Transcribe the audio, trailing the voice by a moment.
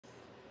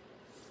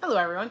Hello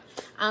everyone.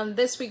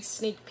 This week's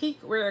sneak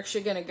peek, we're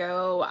actually going to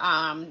go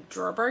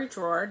drawer by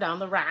drawer down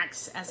the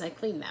racks as I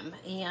clean them.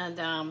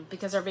 And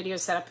because our video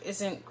setup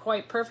isn't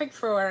quite perfect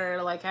for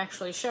like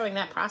actually showing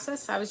that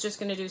process, I was just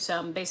going to do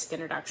some basic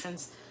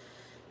introductions.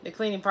 The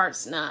cleaning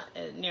part's not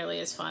nearly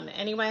as fun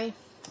anyway.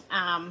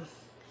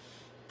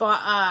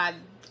 But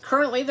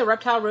currently the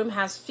reptile room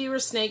has fewer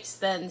snakes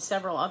than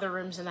several other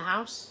rooms in the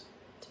house.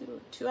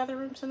 Two other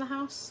rooms in the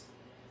house?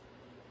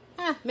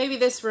 Maybe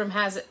this room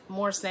has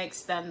more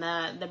snakes than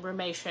the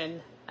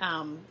brumation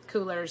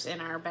coolers in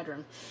our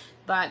bedroom,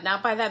 but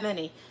not by that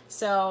many.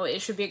 So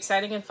it should be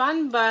exciting and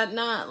fun, but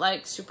not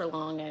like super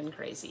long and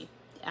crazy.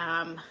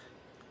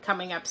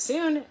 Coming up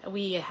soon,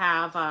 we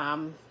have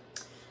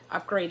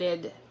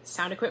upgraded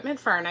sound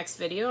equipment for our next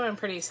video. I'm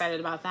pretty excited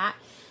about that.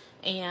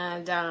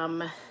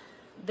 And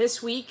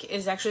this week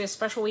is actually a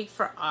special week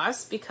for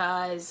us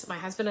because my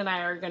husband and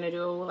I are going to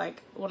do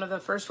like one of the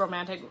first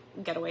romantic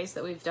getaways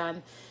that we've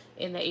done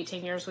in the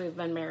 18 years we've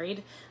been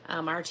married.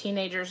 Our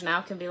teenagers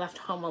now can be left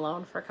home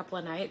alone for a couple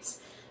of nights,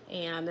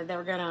 and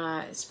they're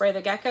gonna spray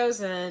the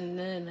geckos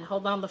and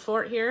hold down the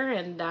fort here,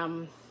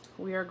 and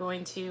we are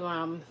going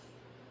to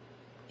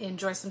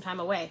enjoy some time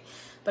away.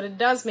 But it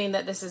does mean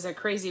that this is a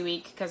crazy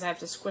week because I have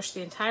to squish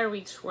the entire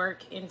week's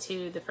work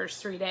into the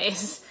first 3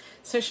 days,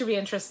 so it should be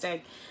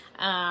interesting.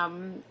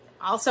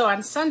 Also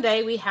on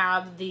Sunday, we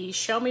have the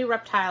Show Me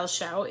Reptile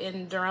show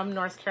in Durham,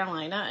 North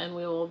Carolina, and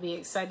we will be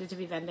excited to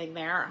be vending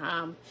there.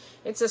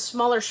 It's a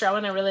smaller show,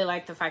 and I really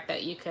like the fact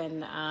that you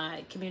can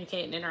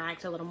communicate and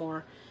interact a little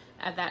more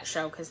at that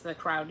show because the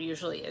crowd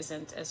usually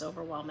isn't as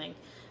overwhelming.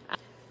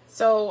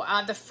 So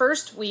the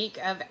first week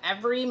of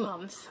every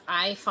month,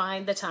 I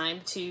find the time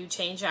to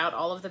change out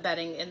all of the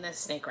bedding in the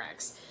snake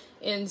racks.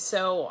 And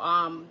so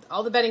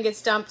all the bedding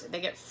gets dumped.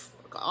 They get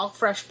all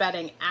fresh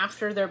bedding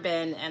after their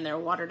bin and their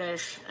water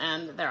dish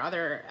and their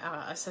other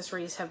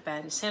accessories have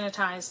been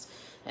sanitized,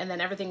 and then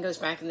everything goes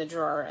back in the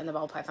drawer and the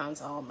ball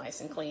python's all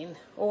nice and clean.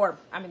 Or,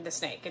 I mean, the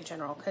snake in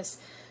general, because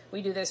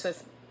we do this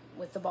with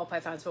the ball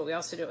pythons, but we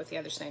also do it with the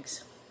other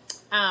snakes.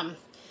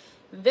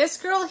 This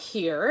girl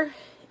here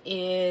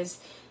is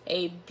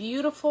a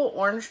beautiful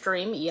orange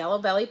dream yellow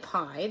belly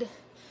pied,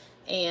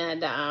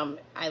 and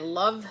I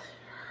love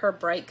her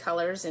bright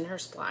colors in her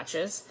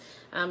splotches.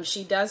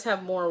 She does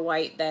have more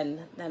white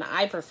than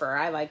I prefer.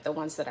 I like the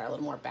ones that are a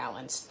little more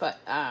balanced, but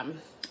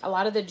a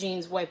lot of the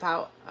genes wipe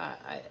out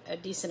a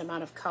decent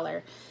amount of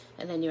color,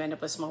 and then you end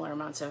up with smaller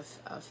amounts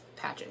of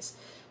patches.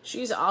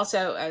 She's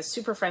also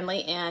super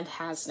friendly and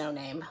has no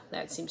name.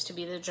 That seems to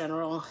be the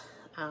general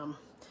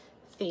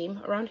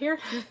theme around here.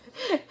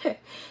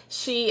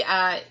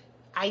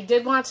 I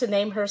did want to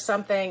name her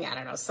something, I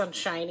don't know,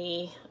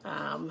 sunshiny.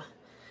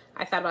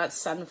 I thought about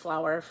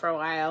sunflower for a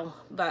while,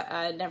 but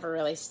it never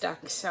really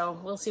stuck, so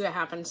we'll see what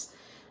happens.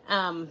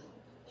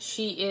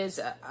 She is,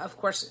 of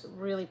course,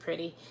 really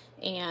pretty,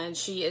 and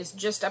she is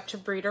just up to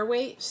breeder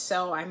weight,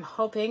 so I'm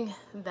hoping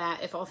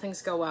that if all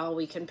things go well,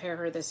 we can pair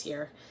her this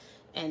year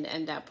and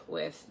end up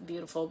with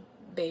beautiful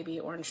baby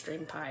orange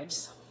dream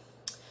pieds.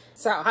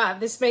 So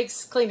this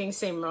makes cleaning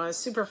seem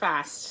super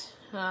fast.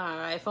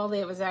 If only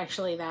it was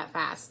actually that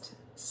fast.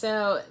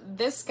 So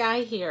this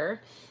guy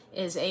here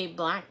is a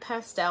black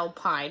pastel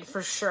pied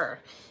for sure.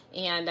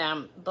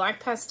 And black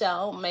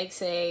pastel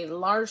makes a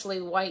largely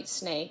white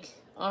snake,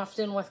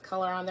 often with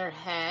color on their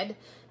head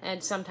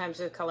and sometimes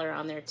with color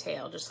on their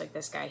tail, just like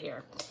this guy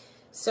here.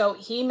 So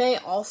he may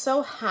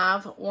also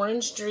have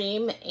orange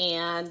dream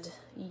and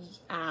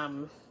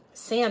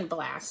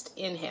sandblast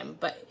in him,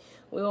 but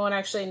we won't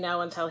actually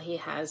know until he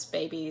has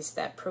babies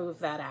that prove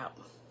that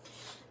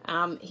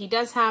out. He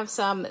does have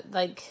some,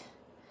 like,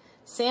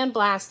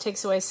 sandblast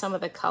takes away some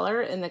of the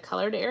color in the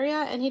colored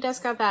area, and he does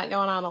got that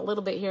going on a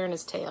little bit here in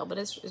his tail, but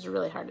it's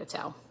really hard to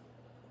tell.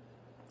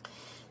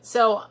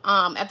 So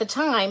at the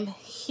time,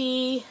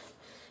 he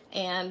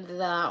and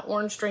the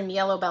orange dream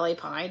yellow belly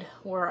pied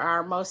were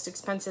our most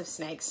expensive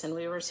snakes, and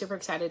we were super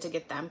excited to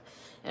get them.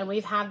 And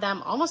we've had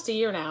them almost a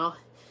year now,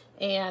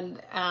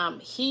 and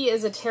he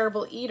is a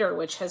terrible eater,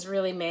 which has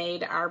really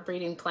made our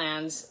breeding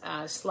plans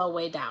slow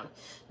way down.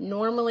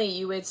 Normally,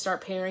 you would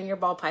start pairing your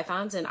ball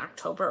pythons in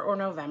October or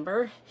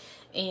November,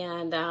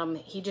 and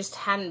he just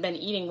hadn't been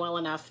eating well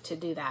enough to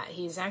do that.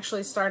 He's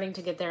actually starting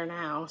to get there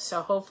now,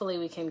 so hopefully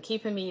we can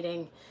keep him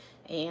eating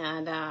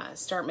and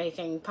start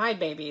making pied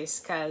babies,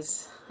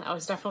 because that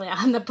was definitely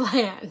on the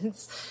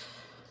plans.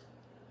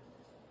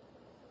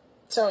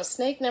 So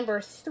snake number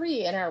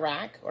 3 in our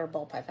rack, or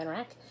ball python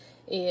rack,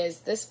 is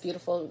this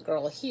beautiful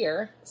girl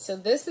here. So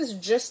this is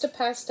just a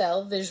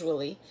pastel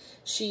visually.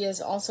 She is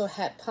also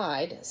het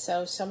pied,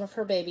 so some of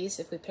her babies,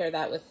 if we pair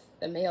that with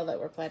the male that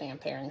we're planning on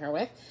pairing her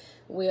with,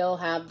 will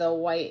have the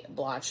white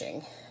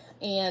blotching.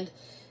 And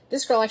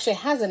this girl actually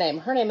has a name.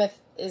 Her name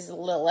is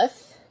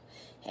Lilith,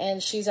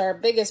 and she's our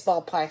biggest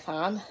ball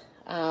python.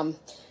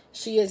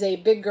 She is a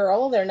big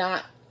girl. They're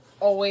not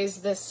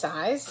always this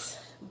size,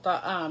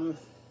 but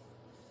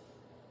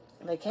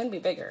they can be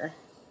bigger.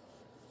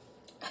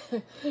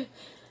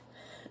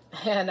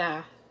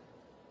 And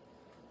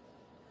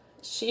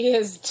She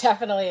is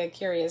definitely a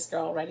curious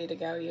girl, ready to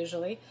go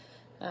usually.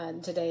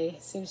 And today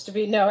seems to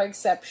be no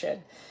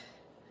exception.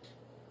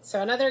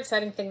 So another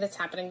exciting thing that's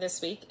happening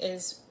this week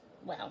is,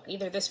 well,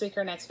 either this week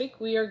or next week,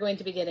 we are going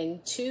to be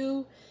getting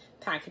 2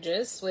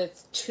 packages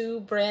with 2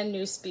 brand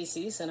new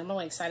species, and I'm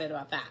really excited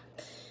about that.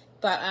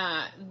 But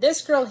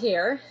this girl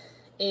here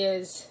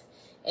is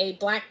a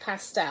black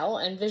pastel,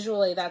 and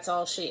visually that's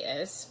all she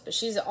is. But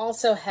she's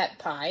also het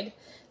pied,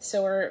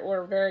 so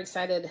we're very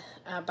excited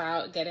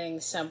about getting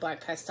some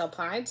black pastel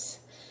pieds.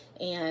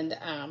 And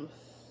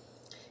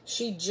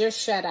she just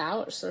shed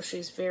out, so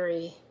she's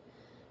very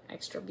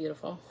extra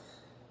beautiful.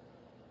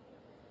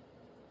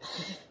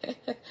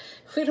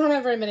 We don't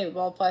have very many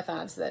ball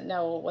pythons that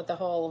know what the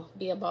whole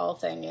be a ball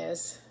thing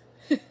is.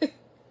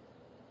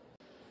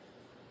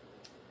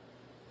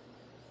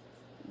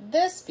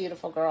 This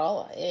beautiful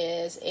girl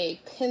is a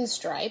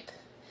pinstripe,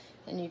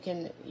 and you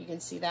can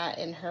see that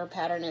in her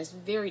pattern is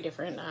very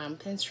different.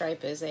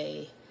 Pinstripe is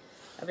a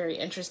very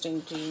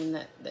interesting gene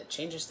that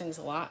changes things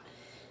a lot.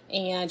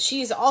 And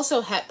she's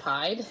also het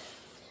pied,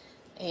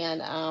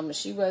 and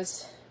she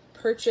was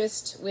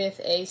purchased with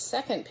a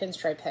second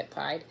pinstripe het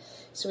pied,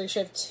 so we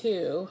should have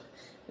 2.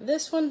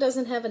 This one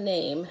doesn't have a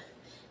name,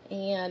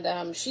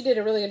 and she did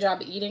a really good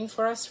job eating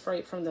for us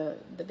right from the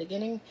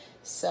beginning,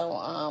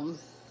 so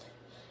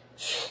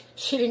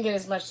she didn't get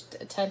as much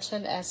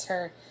attention as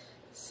her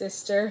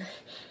sister.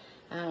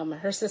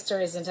 Her sister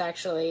isn't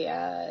actually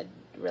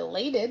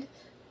related,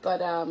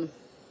 but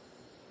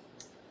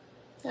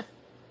yeah.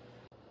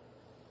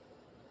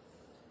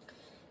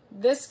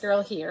 This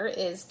girl here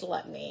is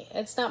Gluttony.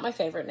 It's not my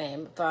favorite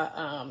name, but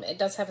it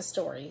does have a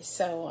story.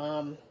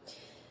 So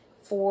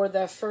for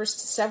the first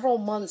several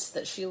months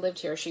that she lived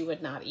here, she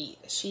would not eat.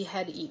 She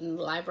had eaten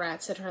live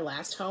rats at her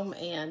last home,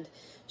 and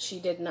she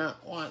did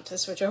not want to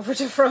switch over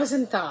to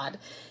frozen thawed.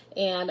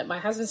 And my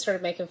husband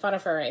started making fun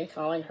of her and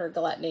calling her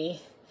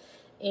Gluttony.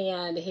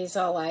 And he's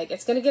all like,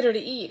 it's going to get her to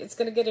eat. It's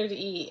going to get her to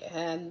eat.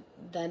 And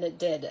then it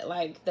did.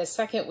 Like the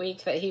second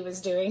week that he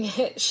was doing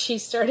it, she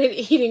started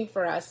eating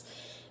for us.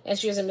 And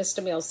she hasn't missed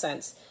a meal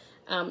since.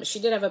 She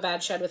did have a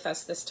bad shed with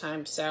us this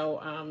time.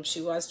 So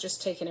she was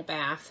just taking a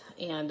bath.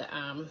 And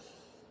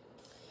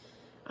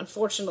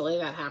unfortunately,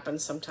 that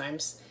happens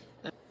sometimes.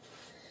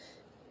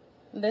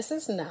 This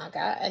is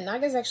Naga, and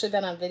Naga's actually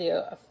been on video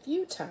a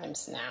few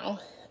times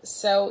now.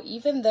 So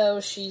even though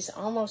she's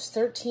almost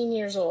 13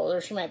 years old, or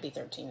she might be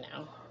 13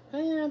 now,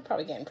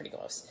 probably getting pretty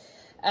close,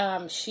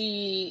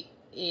 she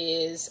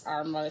is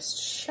our most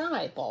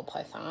shy ball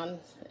python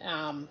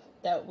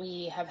that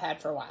we have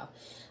had for a while.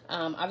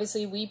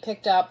 Obviously, we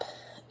picked up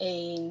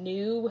a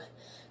new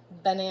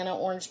Banana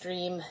Orange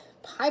Dream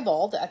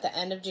piebald at the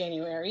end of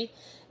January,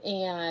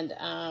 and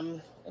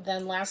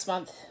then last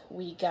month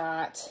we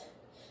got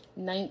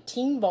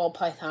 19 ball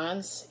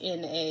pythons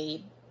in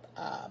a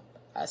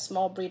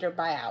small breeder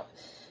buyout.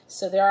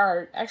 So there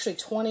are actually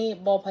 20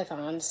 ball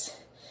pythons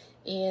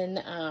in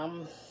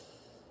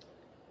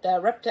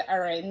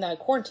the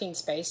quarantine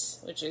space,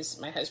 which is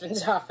my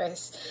husband's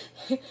office,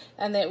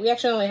 and that we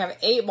actually only have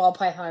 8 ball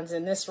pythons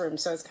in this room,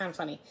 so it's kind of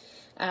funny.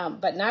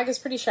 But Naga's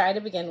pretty shy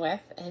to begin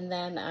with, and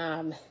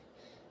then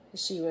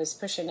she was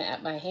pushing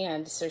at my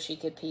hand so she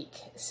could peek.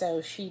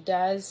 So she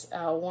does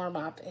warm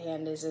up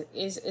and is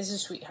a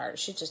sweetheart.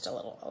 She's just a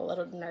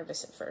little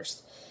nervous at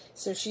first.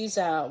 So she's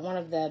one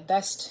of the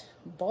best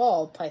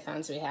ball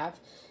pythons we have,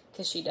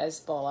 because she does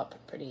ball up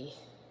pretty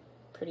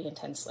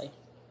intensely.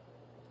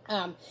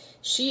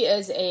 She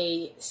is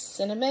a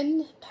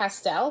cinnamon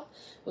pastel,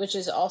 which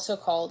is also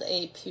called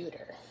a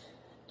pewter,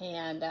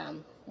 and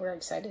we're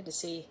excited to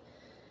see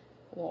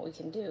what we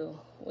can do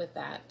with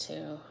that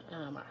to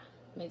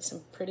make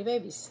some pretty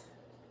babies.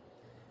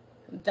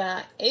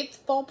 The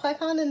 8th ball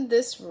python in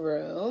this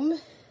room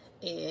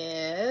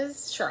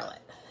is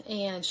Charlotte,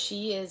 and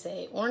she is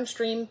a Orange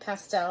Dream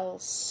pastel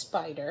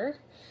spider,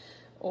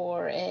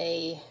 or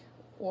a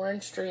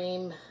Orange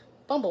Dream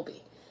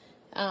bumblebee.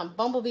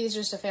 Bumblebee is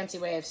just a fancy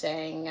way of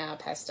saying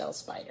pastel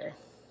spider.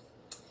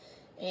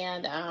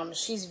 And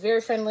she's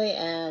very friendly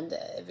and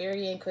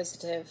very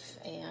inquisitive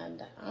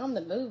and on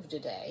the move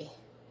today.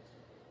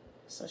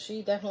 So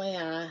she definitely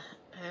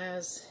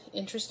has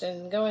interest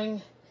in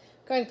going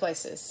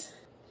places.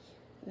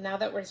 Now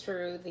that we're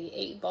through the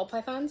 8 ball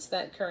pythons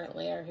that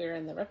currently are here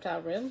in the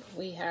reptile room,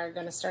 we are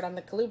going to start on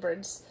the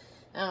colubrids.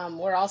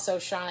 We're also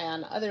shy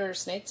on other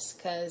snakes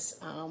because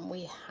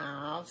we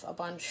have a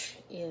bunch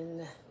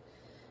in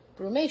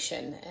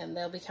brumation, and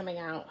they'll be coming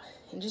out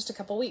in just a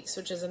couple weeks,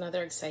 which is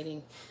another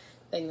exciting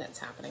thing that's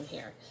happening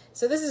here.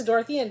 So this is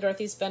Dorothy, and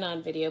Dorothy's been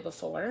on video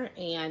before,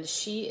 and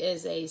she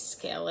is a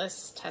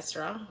scaleless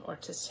tessera, or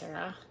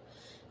tessera,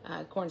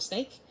 corn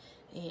snake,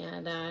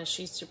 and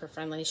she's super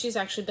friendly. She's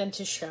actually been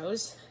to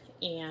shows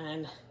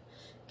and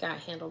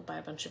got handled by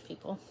a bunch of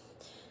people.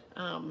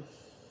 So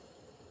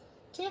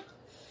yeah,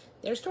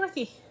 there's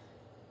Dorothy.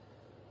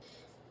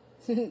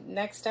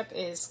 Next up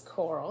is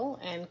Coral,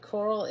 and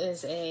Coral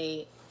is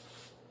a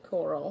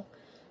coral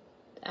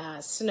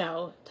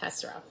snow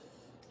tessera.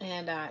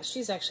 And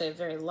she's actually a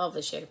very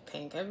lovely shade of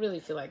pink. I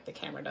really feel like the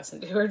camera doesn't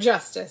do her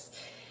justice.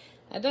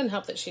 It doesn't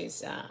help that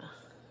she's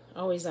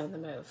always on the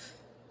move.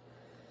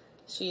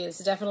 She is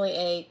definitely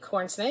a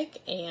corn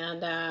snake,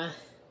 and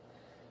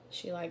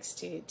she likes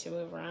to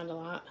move around a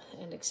lot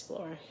and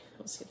explore.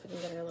 We'll see if we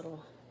can get her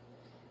little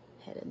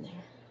head in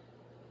there.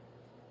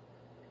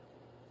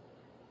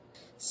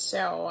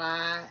 So,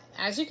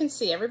 as you can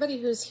see,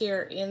 everybody who's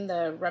here in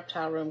the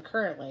reptile room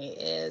currently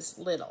is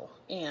little.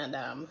 And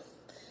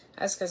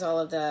that's because all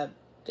of the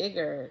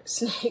bigger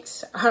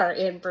snakes are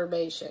in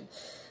formation.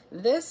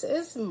 This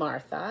is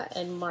Martha,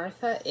 and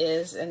Martha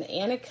is an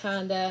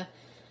anaconda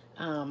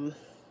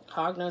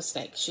hognose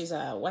snake. She's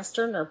a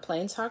western or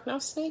plains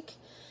hognose snake.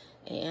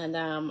 And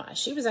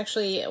she was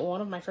actually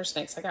one of my first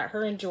snakes. I got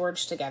her and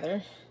George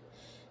together.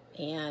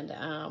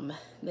 And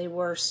they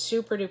were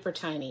super duper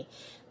tiny.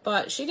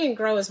 But she didn't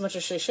grow as much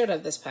as she should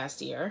have this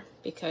past year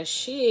because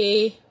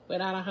she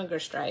went on a hunger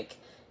strike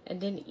and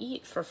didn't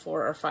eat for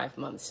 4 or 5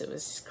 months. It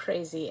was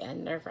crazy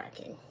and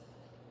nerve-wracking.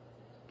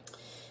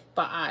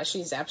 But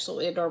she's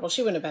absolutely adorable.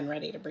 She wouldn't have been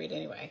ready to breed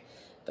anyway,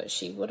 but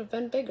she would have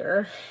been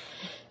bigger.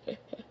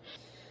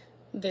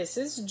 This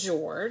is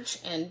George,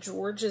 and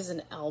George is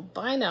an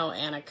albino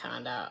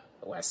anaconda,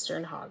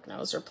 western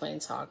hognose or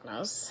plains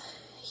hognose.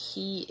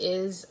 He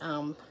is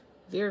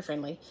very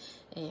friendly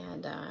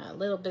and a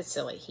little bit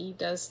silly. He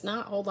does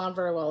not hold on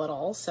very well at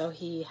all, so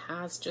he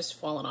has just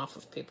fallen off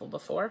of people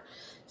before.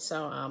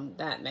 So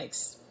that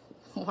makes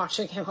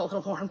watching him a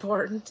little more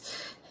important.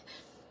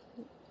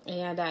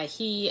 And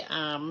he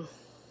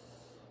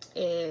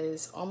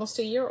is almost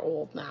a year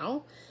old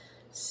now,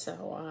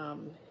 so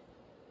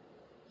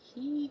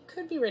he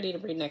could be ready to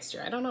breed next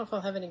year. I don't know if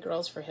I'll have any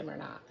girls for him or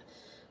not.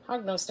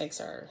 Hognose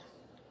snakes are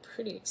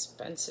pretty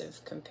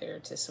expensive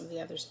compared to some of the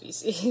other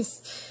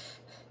species.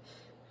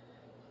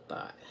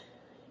 But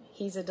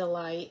he's a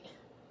delight.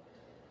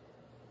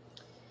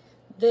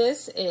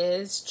 This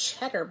is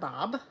Cheddar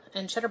Bob,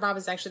 and Cheddar Bob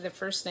is actually the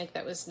first snake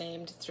that was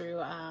named through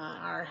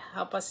our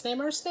Help Us Name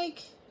Our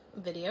Snake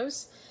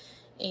videos.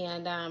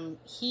 And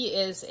he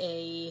is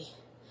a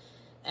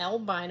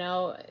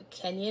albino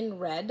Kenyan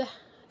red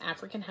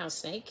African house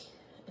snake,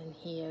 and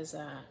he is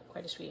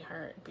quite a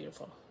sweetheart,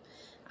 beautiful.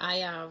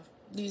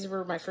 These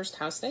were my first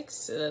house snakes,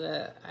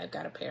 so I've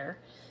got a pair,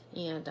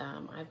 and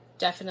I've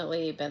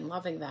definitely been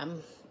loving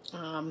them.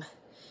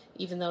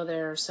 Even though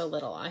they're so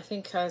little. I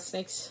think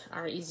snakes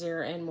are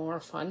easier and more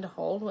fun to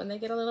hold when they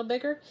get a little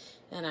bigger,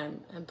 and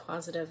I'm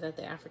positive that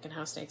the African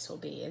house snakes will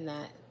be in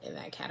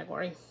that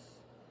category.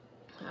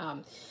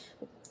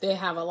 They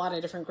have a lot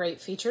of different great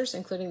features,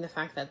 including the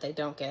fact that they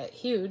don't get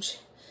huge,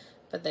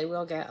 but they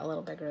will get a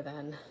little bigger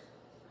than,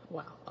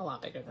 well, a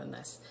lot bigger than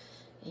this.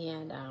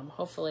 And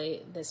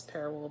hopefully this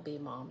pair will be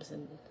moms,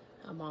 and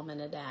a mom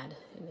and a dad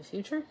in the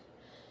future.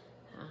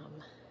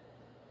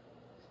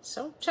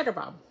 So, Cheddar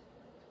Bob.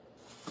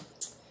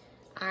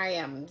 I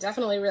am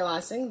definitely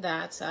realizing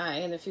that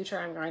in the future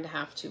I'm going to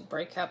have to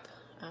break up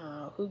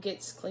who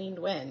gets cleaned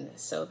when,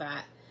 so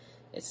that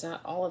it's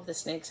not all of the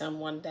snakes on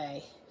one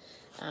day.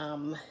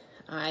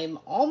 I'm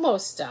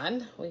almost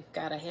done. We've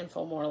got a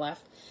handful more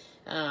left.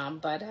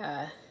 But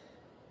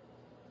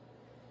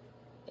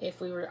if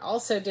we were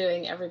also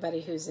doing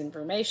everybody who's in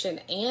formation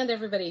and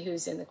everybody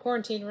who's in the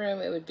quarantine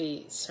room, it would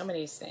be so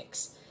many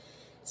snakes.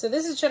 So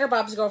this is Cheddar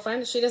Bob's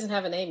girlfriend. She doesn't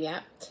have a name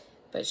yet,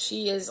 but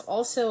she is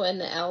also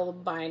an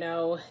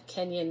albino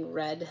Kenyan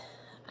red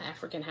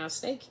African house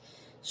snake.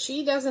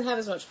 She doesn't have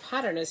as much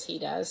pattern as he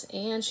does,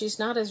 and she's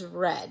not as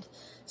red.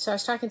 So I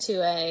was talking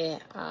to a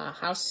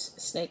house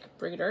snake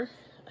breeder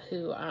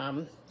who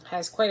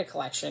has quite a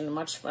collection,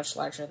 much, much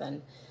larger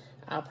than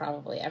I'll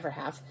probably ever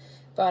have.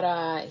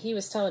 But he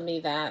was telling me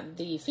that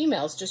the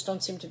females just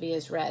don't seem to be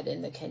as red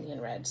in the Kenyan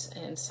reds.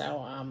 And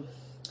so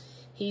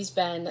he's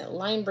been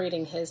line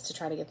breeding his to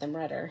try to get them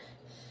redder.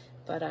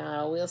 But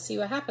we'll see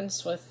what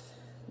happens with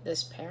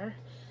this pair.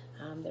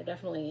 They're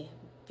definitely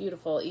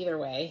beautiful either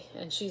way.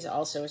 And she's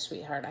also a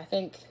sweetheart. I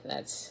think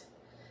that's,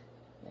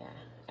 yeah,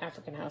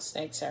 African house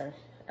snakes are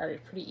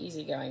pretty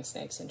easygoing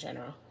snakes in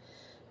general.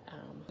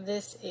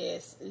 This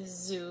is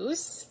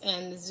Zeus,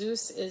 and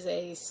Zeus is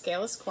a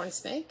scaleless corn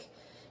snake.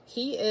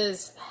 He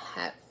is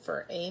het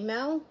for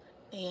amel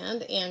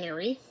and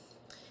anery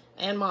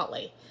and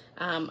motley.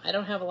 I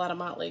don't have a lot of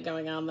motley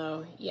going on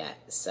though yet,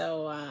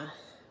 so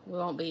we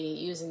won't be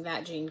using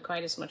that gene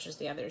quite as much as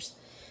the others.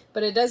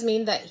 But it does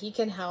mean that he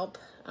can help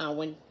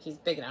when he's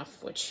big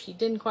enough, which he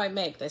didn't quite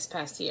make this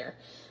past year.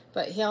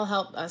 But he'll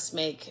help us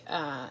make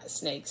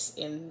snakes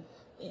in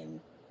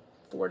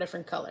 4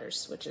 different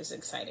colors, which is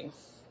exciting.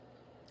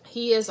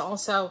 He is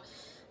also,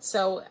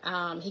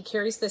 he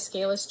carries the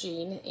scaleless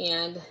gene,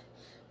 and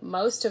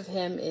most of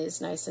him is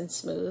nice and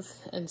smooth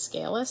and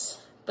scaleless,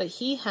 but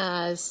he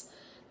has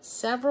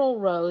several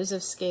rows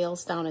of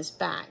scales down his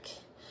back,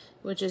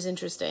 which is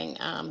interesting.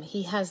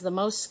 He has the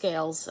most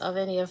scales of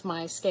any of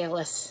my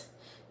scaleless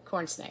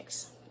corn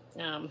snakes.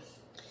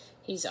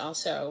 He's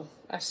also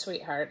a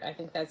sweetheart. I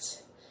think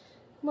that's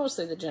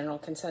mostly the general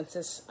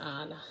consensus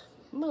on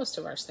most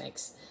of our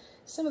snakes.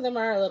 some of them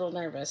are a little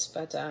nervous,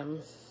 but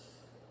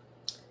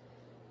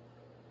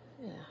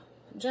yeah,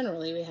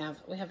 generally we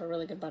have a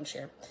really good bunch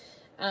here.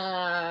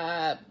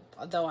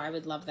 Though I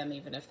would love them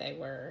even if they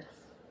were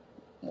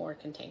more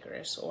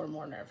cantankerous or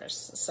more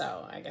nervous.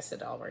 So I guess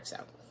it all works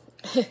out.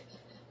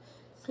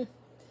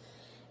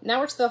 Now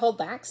we're to the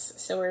holdbacks.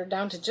 So we're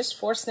down to just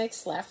 4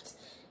 snakes left.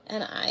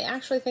 And I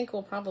actually think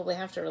we'll probably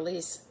have to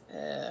release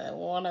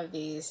one of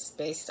these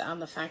based on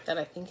the fact that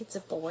I think it's a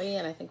boy.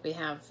 And I think we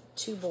have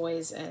 2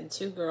 boys and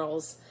 2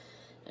 girls.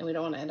 And we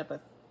don't want to end up with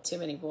too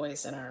many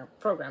boys in our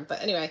program.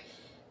 But anyway,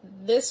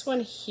 this one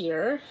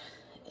here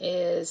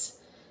is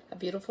a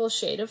beautiful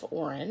shade of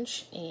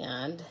orange.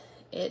 And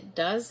it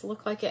does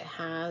look like it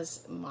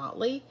has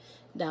motley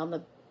down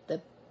the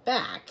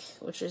back,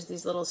 which is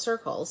these little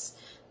circles,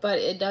 but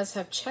it does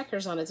have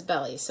checkers on its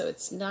belly, so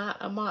it's not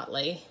a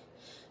motley,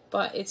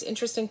 but its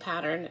interesting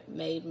pattern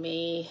made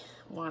me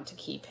want to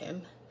keep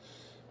him.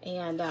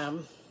 And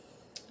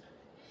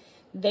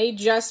they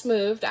just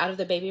moved out of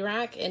the baby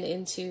rack and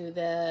into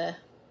the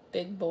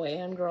big boy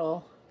and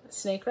girl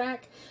snake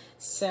rack,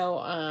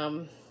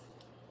 so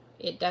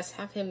it does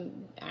have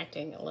him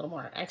acting a little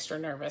more extra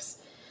nervous,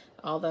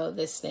 although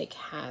this snake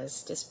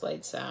has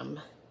displayed some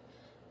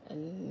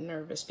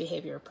nervous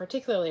behavior,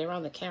 particularly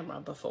around the camera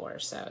before,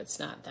 so it's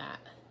not that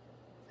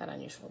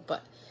unusual.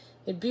 But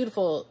a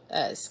beautiful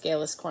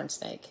scaleless corn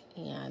snake,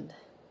 and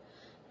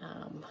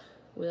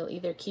we'll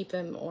either keep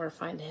him or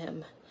find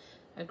him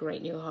a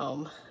great new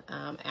home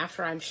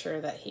after I'm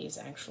sure that he's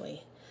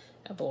actually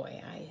a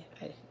boy.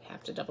 I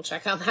have to double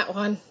check on that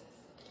one.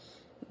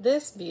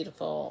 This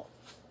beautiful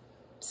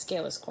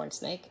scaleless corn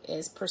snake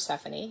is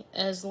Persephone,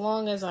 as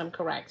long as I'm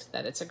correct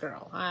that it's a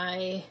girl.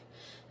 I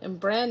am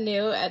brand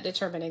new at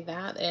determining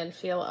that and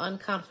feel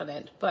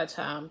unconfident, but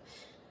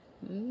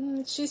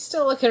she's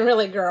still looking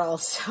really girl,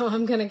 so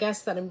I'm gonna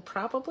guess that I'm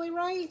probably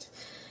right.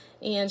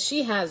 And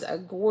she has a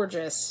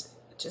gorgeous,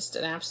 just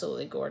an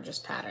absolutely gorgeous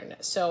pattern.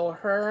 So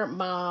her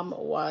mom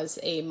was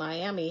a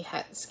Miami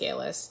het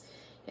scaleless,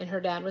 and her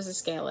dad was a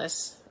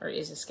scaleless, or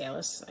is a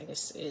scaleless, I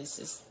guess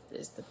is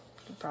the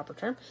proper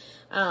term.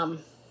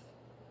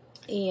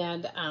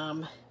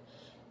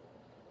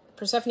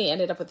 Persephone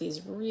ended up with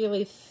these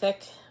really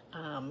thick,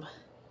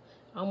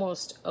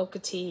 almost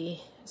ochre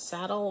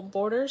saddle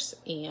borders,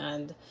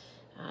 and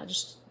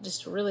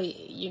just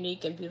really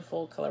unique and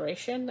beautiful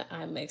coloration.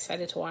 I'm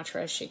excited to watch her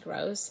as she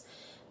grows.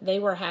 They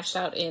were hatched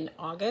out in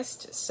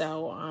August,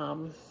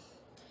 so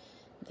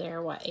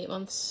they're what, 8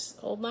 months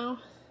old now?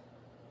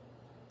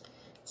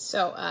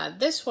 So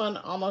this one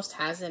almost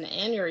has an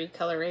anery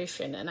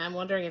coloration, and I'm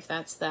wondering if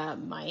that's the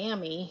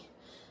Miami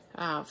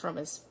from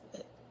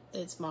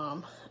its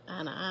mom.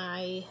 And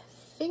I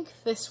think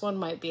this one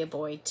might be a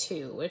boy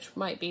too, which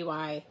might be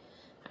why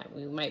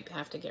we might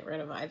have to get rid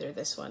of either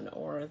this one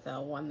or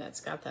the one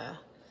that's got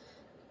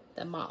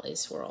the motley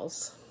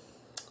swirls.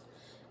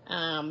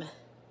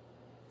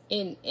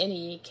 In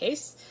any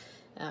case,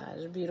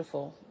 it's a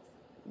beautiful,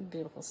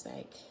 beautiful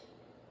snake.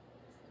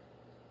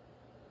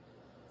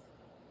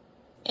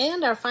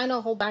 And our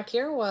final holdback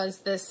here was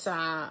this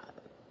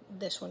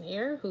one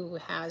here, who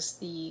has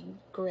the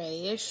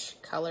grayish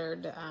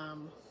colored,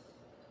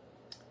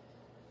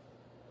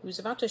 who's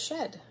about to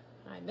shed.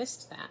 I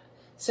missed that.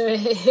 So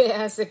it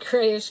has a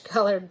grayish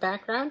colored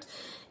background,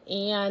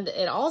 and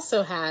it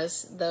also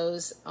has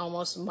those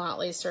almost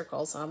motley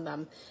circles on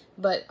them,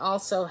 but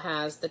also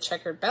has the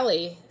checkered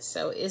belly,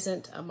 so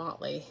isn't a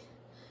motley.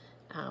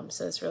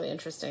 So it's really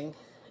interesting,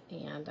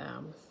 and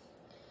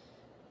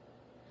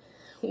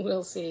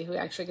we'll see who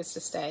actually gets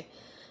to stay.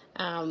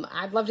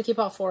 I'd love to keep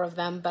all 4 of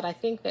them, but I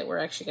think that we're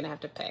actually going to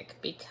have to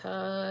pick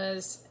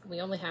because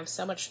we only have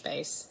so much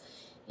space,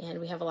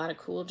 and we have a lot of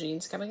cool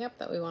genes coming up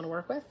that we want to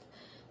work with.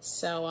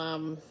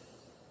 So,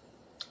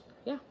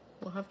 yeah,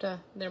 we'll have to,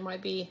 there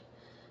might be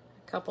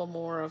a couple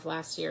more of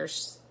last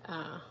year's,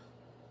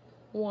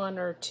 1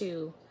 or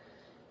 2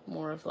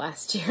 more of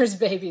last year's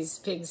babies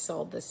being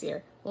sold this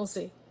year. We'll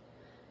see.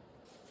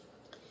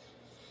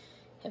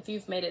 If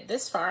you've made it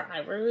this far, I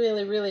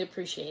really, really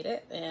appreciate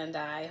it, and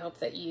I hope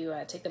that you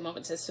take the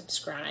moment to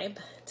subscribe,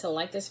 to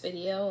like this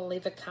video,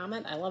 leave a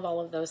comment. I love all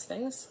of those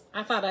things.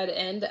 I thought I'd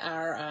end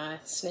our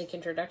snake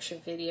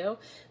introduction video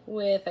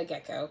with a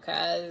gecko,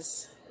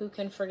 because who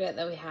can forget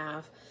that we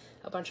have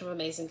a bunch of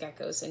amazing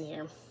geckos in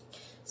here.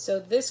 So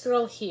this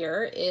girl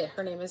here,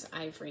 her name is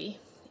Ivory,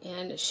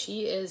 and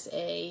she is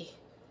a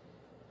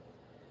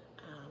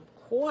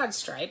quad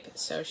stripe,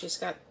 so she's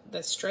got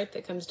the stripe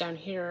that comes down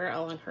here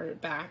along her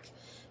back,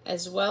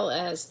 as well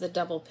as the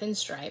double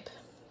pinstripe.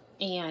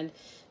 And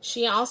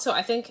she also,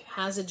 I think,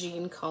 has a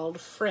gene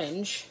called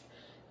fringe,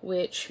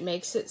 which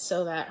makes it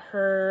so that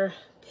her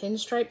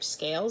pinstripe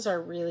scales are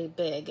really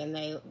big, and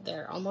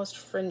they're almost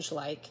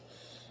fringe-like.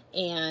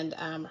 And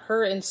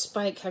her and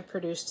Spike have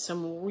produced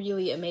some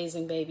really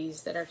amazing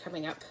babies that are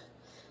coming up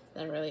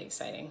that are really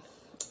exciting.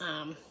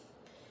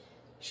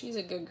 She's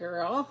a good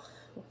girl,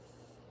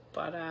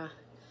 but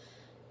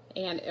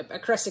and a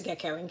crested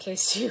gecko, in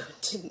case you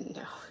didn't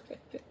know.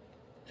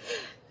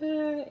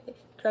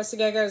 Crested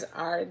geckos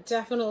are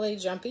definitely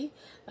jumpy.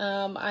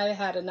 I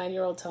had a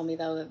 9-year-old tell me,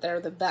 though, that they're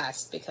the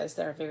best because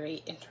they're a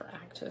very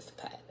interactive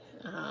pet,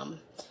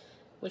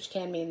 which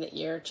can mean that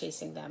you're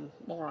chasing them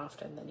more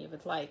often than you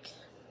would like.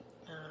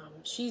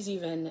 She's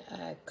even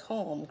a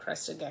calm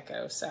crested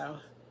gecko, so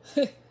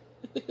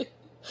it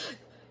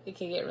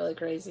can get really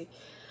crazy.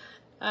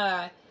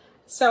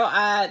 So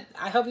I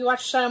hope you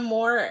watch some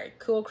more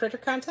cool critter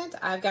content.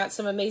 I've got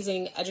some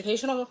amazing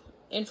educational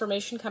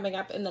information coming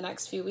up in the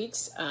next few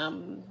weeks.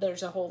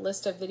 There's a whole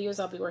list of videos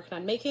I'll be working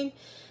on making,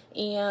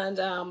 and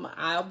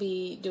I'll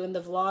be doing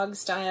the vlog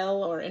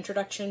style or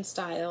introduction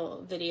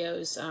style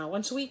videos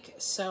once a week.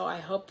 So I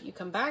hope you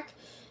come back,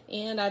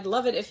 and I'd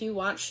love it if you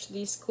watched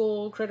these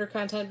cool critter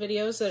content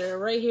videos that are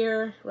right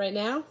here, right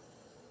now.